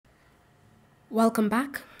Welcome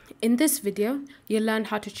back. In this video, you'll learn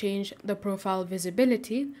how to change the profile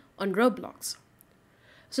visibility on Roblox.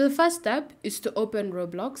 So the first step is to open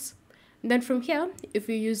Roblox. And then from here, if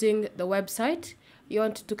you're using the website, you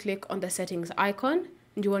want to click on the settings icon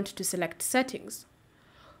and you want to select settings.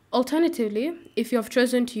 Alternatively, if you have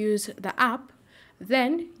chosen to use the app,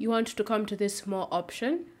 then you want to come to this more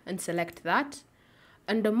option and select that.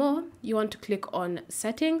 Under more, you want to click on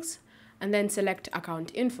settings and then select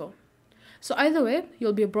account info. So either way,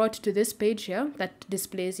 you'll be brought to this page here that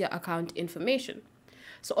displays your account information.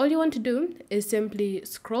 So all you want to do is simply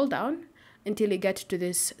scroll down until you get to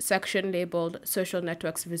this section labeled social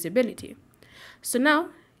networks visibility. So now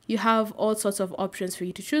you have all sorts of options for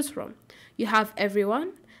you to choose from. You have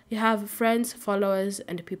everyone, you have friends, followers,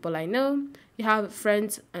 and people I know. You have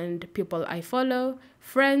friends and people I follow,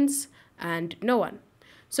 friends, and no one.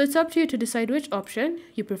 So it's up to you to decide which option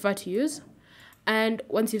you prefer to use. And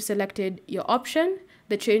once you've selected your option,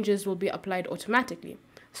 the changes will be applied automatically.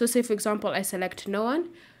 So say, for example, I select no one,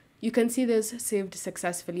 you can see this saved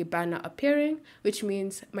successfully banner appearing, which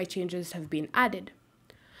means my changes have been added.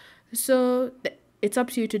 So it's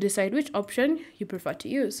up to you to decide which option you prefer to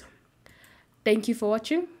use. Thank you for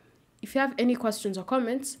watching. If you have any questions or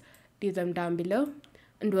comments, leave them down below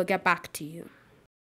and we'll get back to you.